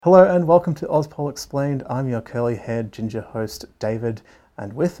Hello and welcome to Ozpol Explained. I'm your curly-haired ginger host, David,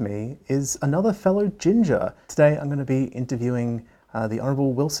 and with me is another fellow ginger. Today I'm going to be interviewing the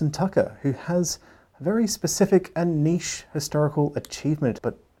Honourable Wilson Tucker, who has a very specific and niche historical achievement.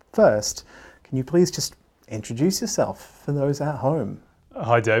 But first, can you please just introduce yourself for those at home?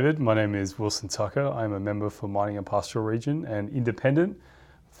 Hi David, my name is Wilson Tucker. I'm a member for Mining and Pastoral Region and independent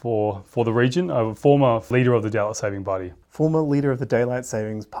for the region. I'm a former leader of the Daylight Saving Party. Former leader of the Daylight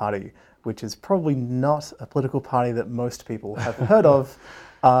Savings Party, which is probably not a political party that most people have heard of,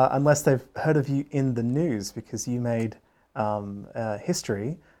 unless they've heard of you in the news, because you made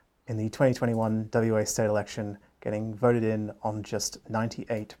history in the 2021 WA state election, getting voted in on just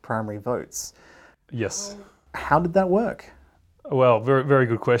 98 primary votes. Yes. How did that work? Well, very, very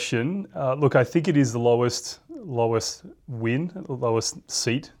good question. Look, I think it is the lowest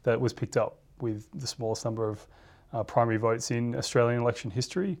seat that was picked up with the smallest number of primary votes in Australian election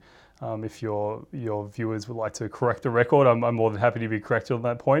history. If your viewers would like to correct the record, I'm more than happy to be corrected on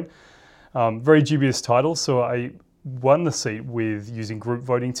that point. Very dubious title. So I won the seat with using group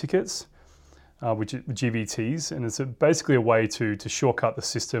voting tickets, which are GVTs, and it's basically a way to shortcut the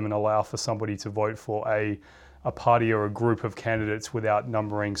system and allow for somebody to vote for a party or a group of candidates without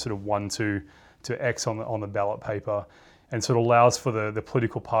numbering sort of 1 to X on the ballot paper, and sort of allows for the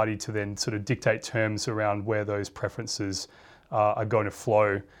political party to then sort of dictate terms around where those preferences are going to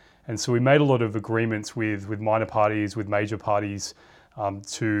flow. And so we made a lot of agreements with minor parties, with major parties,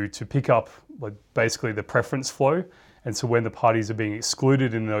 to pick up basically the preference flow. And so when the parties are being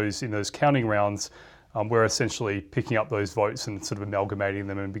excluded in those counting rounds, we're essentially picking up those votes and sort of amalgamating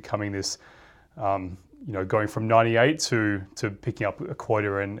them and becoming this, going from 98 to picking up a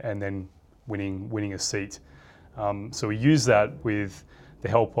quota and then winning a seat. So we use that with the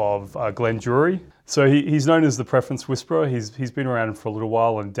help of Glenn Drury. So he's known as the preference whisperer. He's been around for a little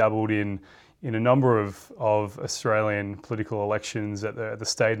while and dabbled in a number of Australian political elections at the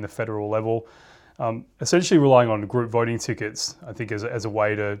state and the federal level. Essentially relying on group voting tickets, I think, as a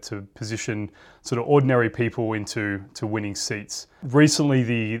way to position sort of ordinary people into winning seats.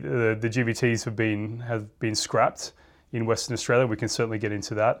 Recently, the GVTs have been scrapped in Western Australia. We can certainly get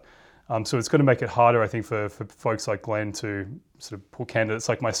into that. So it's going to make it harder, I think, for folks like Glenn to sort of put candidates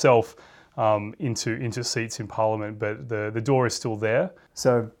like myself into seats in Parliament. But the door is still there.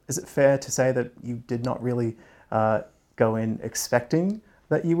 So is it fair to say that you did not really go in expecting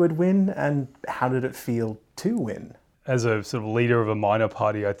that you would win, and how did it feel to win? As a sort of leader of a minor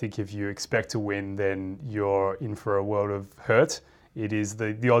party, I think if you expect to win, then you're in for a world of hurt. It is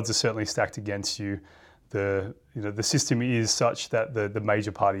the odds are certainly stacked against you. The system is such that the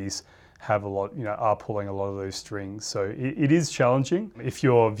major parties have are pulling a lot of those strings. So it is challenging. If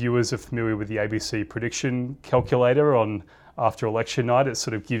your viewers are familiar with the ABC prediction calculator after election night, it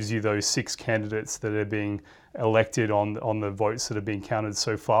sort of gives you those 6 candidates that are being elected on the votes that have been counted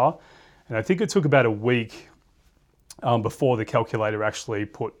so far. And I think it took about a week before the calculator actually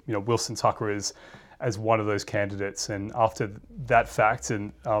put Wilson Tucker as one of those candidates. And after that fact,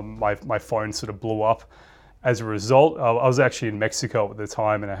 and my phone sort of blew up as a result. I was actually in Mexico at the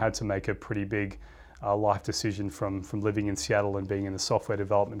time, and I had to make a pretty big life decision from living in Seattle and being in the software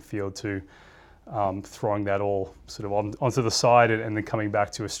development field to throwing that all sort of onto the side and then coming back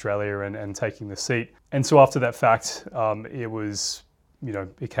to Australia and taking the seat. And so after that fact, it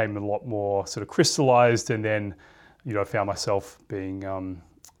became a lot more sort of crystallized, and then I found myself being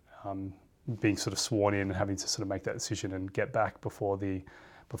sort of sworn in and having to sort of make that decision and get back before the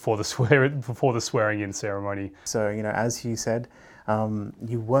swearing in ceremony. So as you said,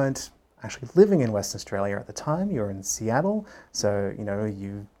 you weren't actually living in Western Australia at the time. You were in Seattle, so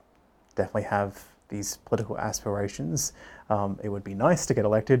you definitely have these political aspirations. It would be nice to get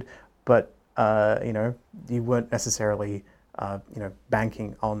elected, but you weren't necessarily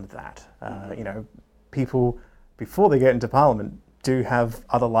banking on that. People before they get into Parliament do have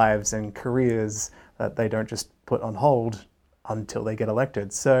other lives and careers that they don't just put on hold until they get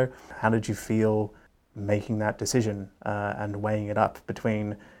elected. So how did you feel making that decision and weighing it up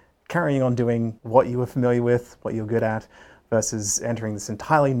between carrying on doing what you were familiar with, what you're good at, versus entering this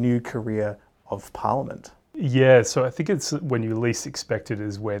entirely new career of Parliament? Yeah, so I think it's when you least expect it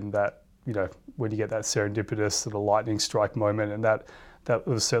is when when you get that serendipitous sort of lightning strike moment, and that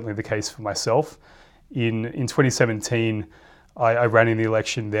was certainly the case for myself. In 2017, I ran in the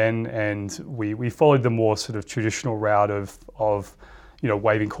election then, and we followed the more sort of traditional route of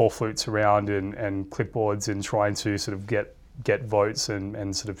waving call flutes around and clipboards and trying to sort of get votes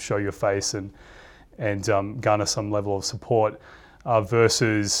and sort of show your face and garner some level of support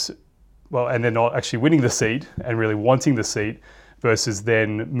versus and then not actually winning the seat and really wanting the seat, versus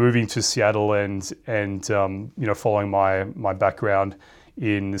then moving to Seattle and following my background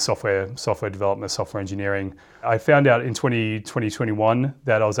in software development, software engineering. I found out in 2021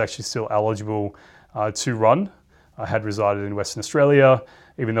 that I was actually still eligible to run. I had resided in Western Australia.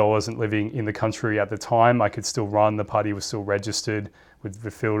 Even though I wasn't living in the country at the time, I could still run. The party was still registered,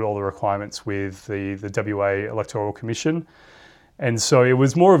 fulfilled all the requirements with the WA Electoral Commission. And so it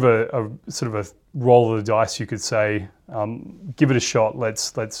was more of a sort of a roll of the dice, you could say. Give it a shot.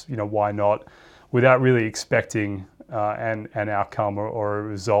 Let's why not? Without really expecting an outcome or a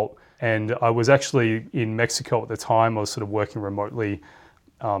result. And I was actually in Mexico at the time. I was sort of working remotely,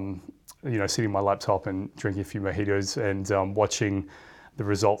 sitting on my laptop and drinking a few mojitos and watching the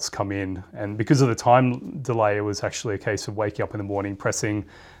results come in. And because of the time delay, it was actually a case of waking up in the morning, pressing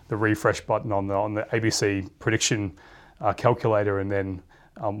the refresh button on the ABC prediction calculator, and then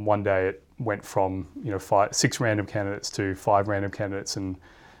one day it went from 6 random candidates to 5 random candidates and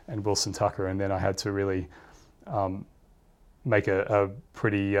Wilson Tucker, and then I had to really make a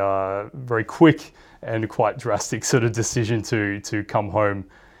pretty very quick and quite drastic sort of decision to come home.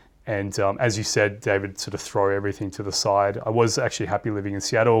 And as you said, David, sort of throw everything to the side. I was actually happy living in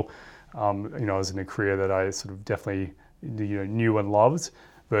Seattle. I was in a career that I sort of definitely knew and loved,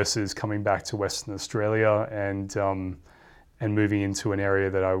 versus coming back to Western Australia and moving into an area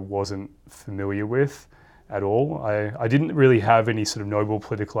that I wasn't familiar with at all. I didn't really have any sort of noble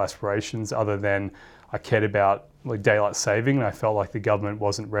political aspirations other than I cared about daylight saving, and I felt like the government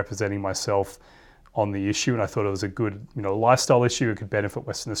wasn't representing myself on the issue, and I thought it was a good lifestyle issue. It could benefit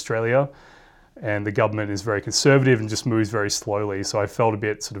Western Australia, and the government is very conservative and just moves very slowly. So I felt a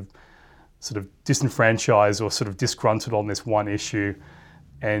bit sort of disenfranchised or sort of disgruntled on this one issue,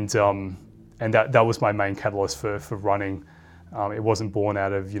 and that was my main catalyst for running. It wasn't born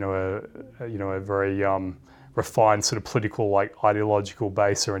out of a very refined sort of political ideological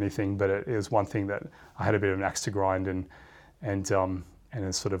base or anything, but it was one thing that I had a bit of an axe to grind, and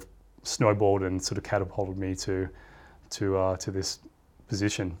it sort of snowballed and sort of catapulted me to this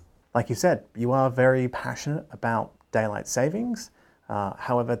position. Like you said, you are very passionate about daylight savings.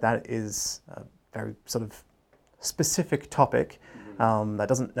 However, that is a very sort of specific topic that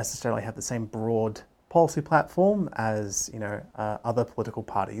doesn't necessarily have the same broad policy platform as other political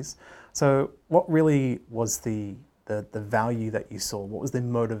parties. So what really was the value that you saw? What was the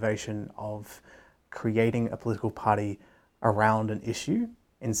motivation of creating a political party around an issue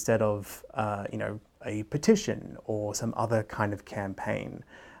instead of a petition or some other kind of campaign?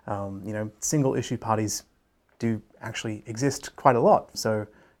 Single issue parties do actually exist quite a lot. So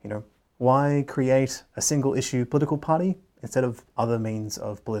why create a single issue political party instead of other means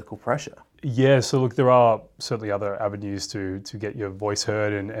of political pressure? Yeah, so look, there are certainly other avenues to get your voice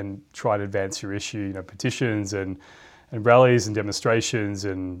heard and try to advance your issue, petitions and rallies and demonstrations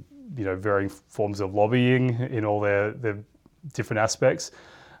and, varying forms of lobbying in all their different aspects.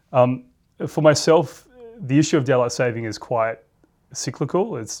 For myself, the issue of daylight saving is quite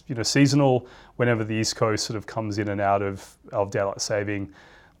cyclical. It's, seasonal. Whenever the East Coast sort of comes in and out of daylight saving,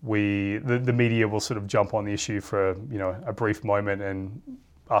 the media will sort of jump on the issue for, a brief moment and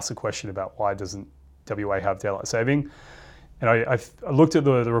ask a question about why doesn't WA have daylight saving. And I looked at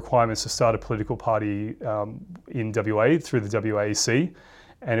the requirements to start a political party in WA through the WAEC,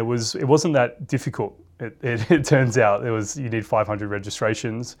 and it wasn't that difficult. It turns out you need 500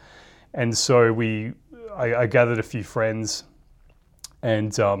 registrations, and so I gathered a few friends,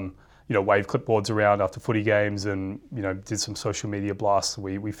 and waved clipboards around after footy games, and did some social media blasts.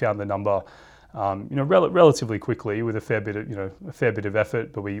 We found the number. Relatively quickly with a fair bit of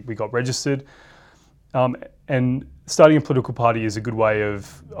effort, but we got registered. And starting a political party is a good way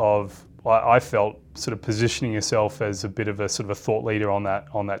of I felt sort of positioning yourself as a bit of a sort of a thought leader on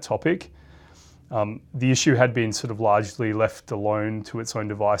that topic. The issue had been sort of largely left alone to its own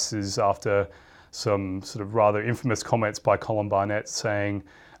devices after some sort of rather infamous comments by Colin Barnett saying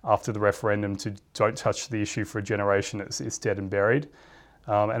after the referendum to don't touch the issue for a generation, it's dead and buried.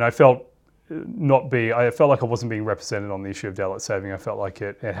 And I felt like I wasn't being represented on the issue of daylight saving. I felt like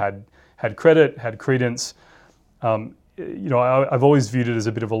it had credit, had credence. I've always viewed it as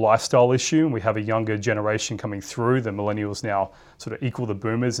a bit of a lifestyle issue. We have a younger generation coming through. The millennials now sort of equal the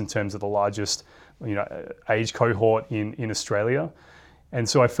boomers in terms of the largest, age cohort in Australia. And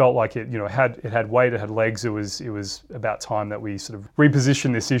so I felt like it had weight, it had legs. It was about time that we sort of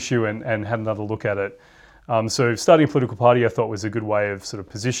repositioned this issue and had another look at it. So starting a political party, I thought was a good way of sort of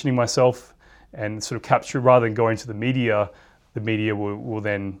positioning myself and sort of capture, rather than going to the media will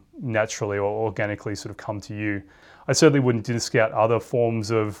then naturally or organically sort of come to you. I certainly wouldn't discount other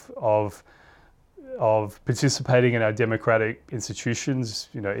forms of participating in our democratic institutions,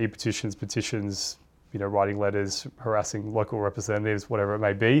 e-petitions, petitions, writing letters, harassing local representatives, whatever it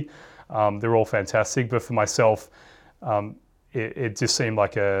may be. They're all fantastic, but for myself, it just seemed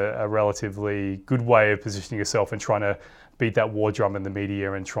like a relatively good way of positioning yourself and trying to beat that war drum in the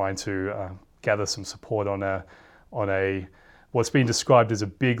media and trying to gather some support on a what's been described as a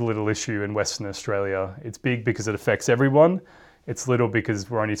big little issue in Western Australia. It's big because it affects everyone. It's little because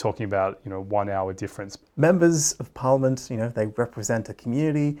we're only talking about 1 hour difference. Members of Parliament, they represent a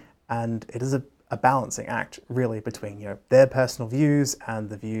community, and it is a balancing act really between their personal views and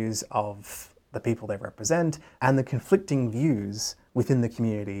the views of the people they represent, and the conflicting views within the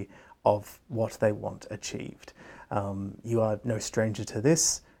community of what they want achieved. You are no stranger to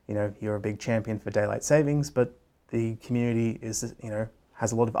this. You're a big champion for daylight savings, but the community is,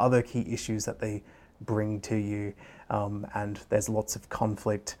 has a lot of other key issues that they bring to you, and there's lots of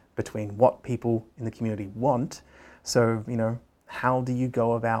conflict between what people in the community want. So, how do you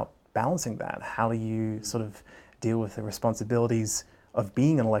go about balancing that? How do you sort of deal with the responsibilities of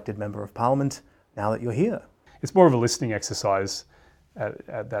being an elected member of Parliament now that you're here? It's more of a listening exercise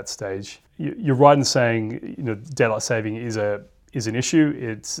at that stage. You're right in saying, daylight saving is an issue.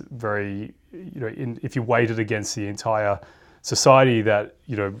 It's very, if you weight it against the entire society that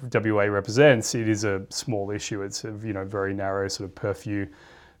WA represents, it is a small issue. It's a very narrow sort of purview.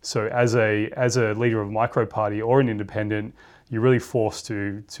 So as a leader of a micro party or an independent, you're really forced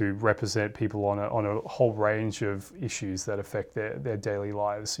to represent people on a whole range of issues that affect their daily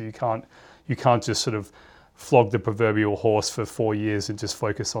lives. So you can't just sort of flog the proverbial horse for 4 years and just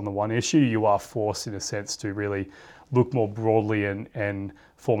focus on the one issue. You are forced, in a sense, to really look more broadly and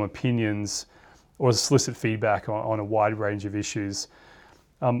form opinions or solicit feedback on a wide range of issues.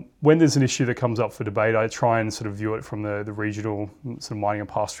 When there's an issue that comes up for debate, I try and sort of view it from the regional sort of mining and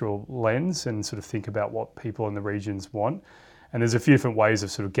pastoral lens and sort of think about what people in the regions want. And there's a few different ways of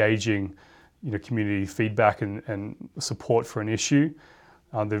sort of gauging, community feedback and support for an issue.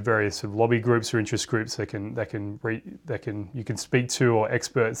 There are various sort of lobby groups or interest groups that you can speak to, or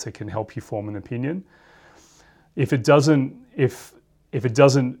experts that can help you form an opinion. If it doesn't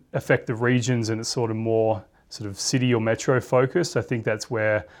affect the regions and it's sort of more sort of city or metro focused, I think that's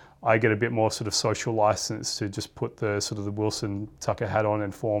where I get a bit more sort of social license to just put the sort of the Wilson Tucker hat on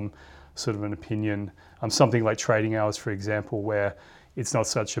and form sort of an opinion. Something like trading hours, for example, where it's not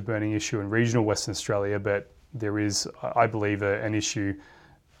such a burning issue in regional Western Australia, but there is, I believe, an issue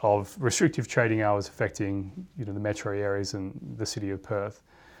of restrictive trading hours affecting the metro areas and the city of Perth.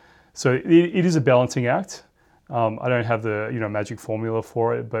 So it is a balancing act. I don't have the magic formula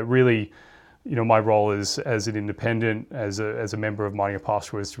for it, but really, my role as an independent, as a member of Mining and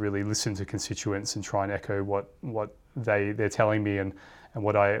Pastoral, is to really listen to constituents and try and echo what they're telling me and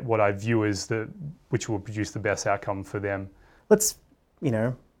what I view as which will produce the best outcome for them. Let's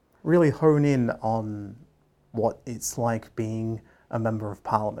really hone in on what it's like being a member of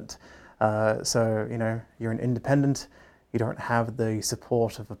Parliament. So you're an independent. You don't have the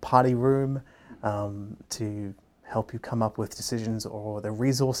support of a party room to help you come up with decisions or the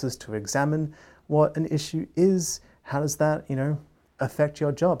resources to examine what an issue is. How does that, affect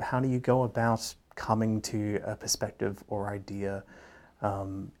your job? How do you go about coming to a perspective or idea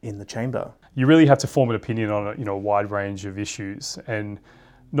in the chamber? You really have to form an opinion on a wide range of issues, and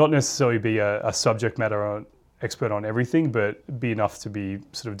not necessarily be a subject matter expert on everything, but be enough to be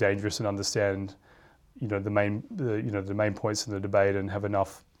sort of dangerous and understand the main points in the debate and have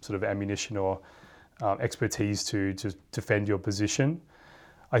enough sort of ammunition or expertise to defend your position.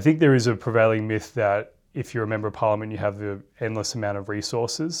 I think there is a prevailing myth that if you're a member of Parliament, you have the endless amount of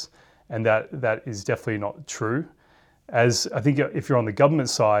resources, and that is definitely not true. As I think if you're on the government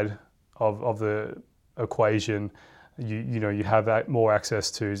side of the equation, you have more access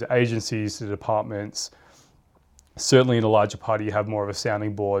to agencies, to departments. Certainly in a larger party, you have more of a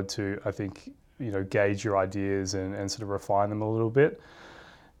sounding board to, I think, gauge your ideas and sort of refine them a little bit.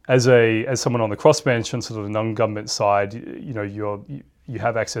 As someone on the crossbench on sort of the non-government side, you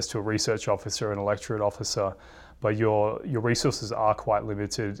have access to a research officer, an electorate officer, but your resources are quite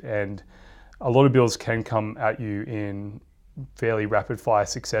limited, and a lot of bills can come at you in fairly rapid fire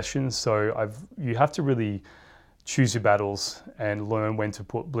succession. So you have to really choose your battles and learn when to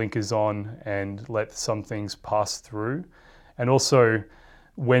put blinkers on and let some things pass through, and also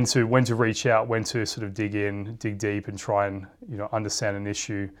when to reach out, when to sort of dig deep and try and understand an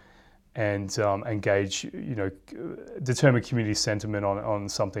issue and engage, determine community sentiment on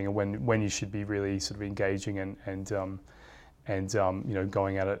something, and when you should be really sort of engaging and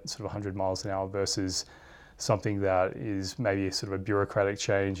going at it sort of 100 miles an hour versus something that is maybe sort of a bureaucratic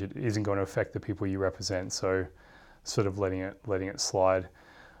change. It isn't going to affect the people you represent, so sort of letting it slide.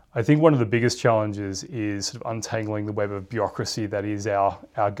 I think one of the biggest challenges is sort of untangling the web of bureaucracy that is our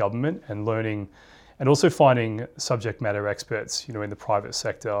government, and learning, and also finding subject matter experts, in the private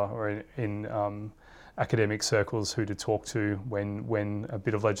sector or in academic circles who to talk to when a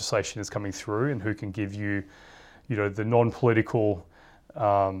bit of legislation is coming through, and who can give you, the non-political,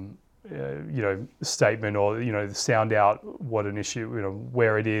 statement, or sound out what an issue,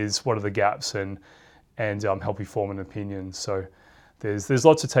 where it is, what are the gaps, and help you form an opinion. So there's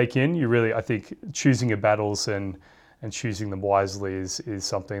lots to take in. I think choosing your battles and choosing them wisely is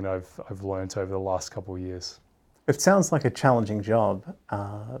something I've learned over the last couple of years. It sounds like a challenging job,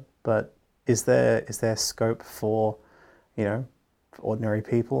 but is there scope for, for ordinary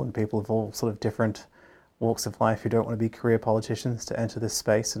people and people of all sort of different walks of life who don't want to be career politicians to enter this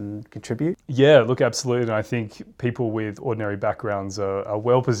space and contribute? Yeah, look, absolutely. And I think people with ordinary backgrounds are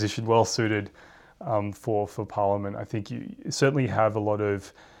well positioned, well suited for Parliament. I think you certainly have a lot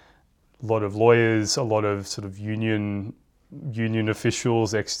of lawyers, a lot of sort of union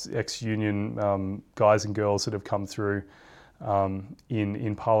officials, ex-union guys and girls that have come through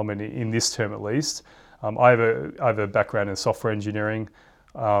in Parliament in this term at least. I have a background in software engineering.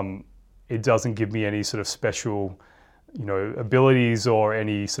 It doesn't give me any sort of special, abilities or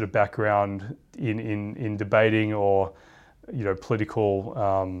any sort of background in debating or, political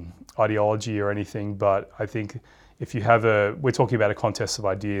ideology or anything. But I think if you have we're talking about a contest of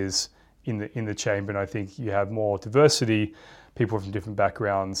ideas in the chamber, and I think you have more diversity, people from different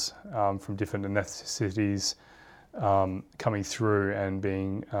backgrounds, from different ethnicities, coming through and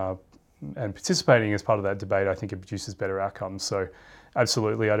being and participating as part of that debate. I think it produces better outcomes. So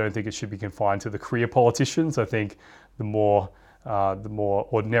absolutely, I don't think it should be confined to the career politicians. I think the more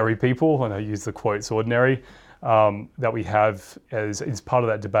ordinary people, and I use the quotes ordinary, that we have as part of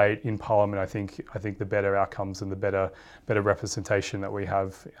that debate in Parliament, I think the better outcomes and the better representation that we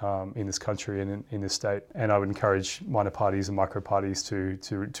have in this country and in this state. And I would encourage minor parties and micro parties to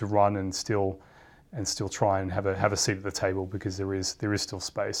run and still try and have a seat at the table, because there is still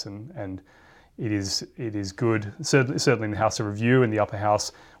space, and it is good, certainly in the House of Review and the upper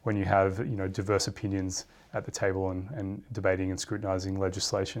house, when you have diverse opinions at the table and debating and scrutinising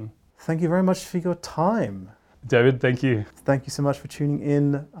legislation. Thank you very much for your time. David, thank you. Thank you so much for tuning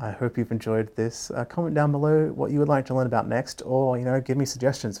in. I hope you've enjoyed this. Comment down below what you would like to learn about next, or give me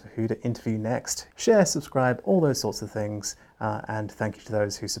suggestions for who to interview next. Share, subscribe, all those sorts of things. And thank you to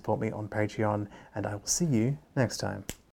those who support me on Patreon, and I will see you next time.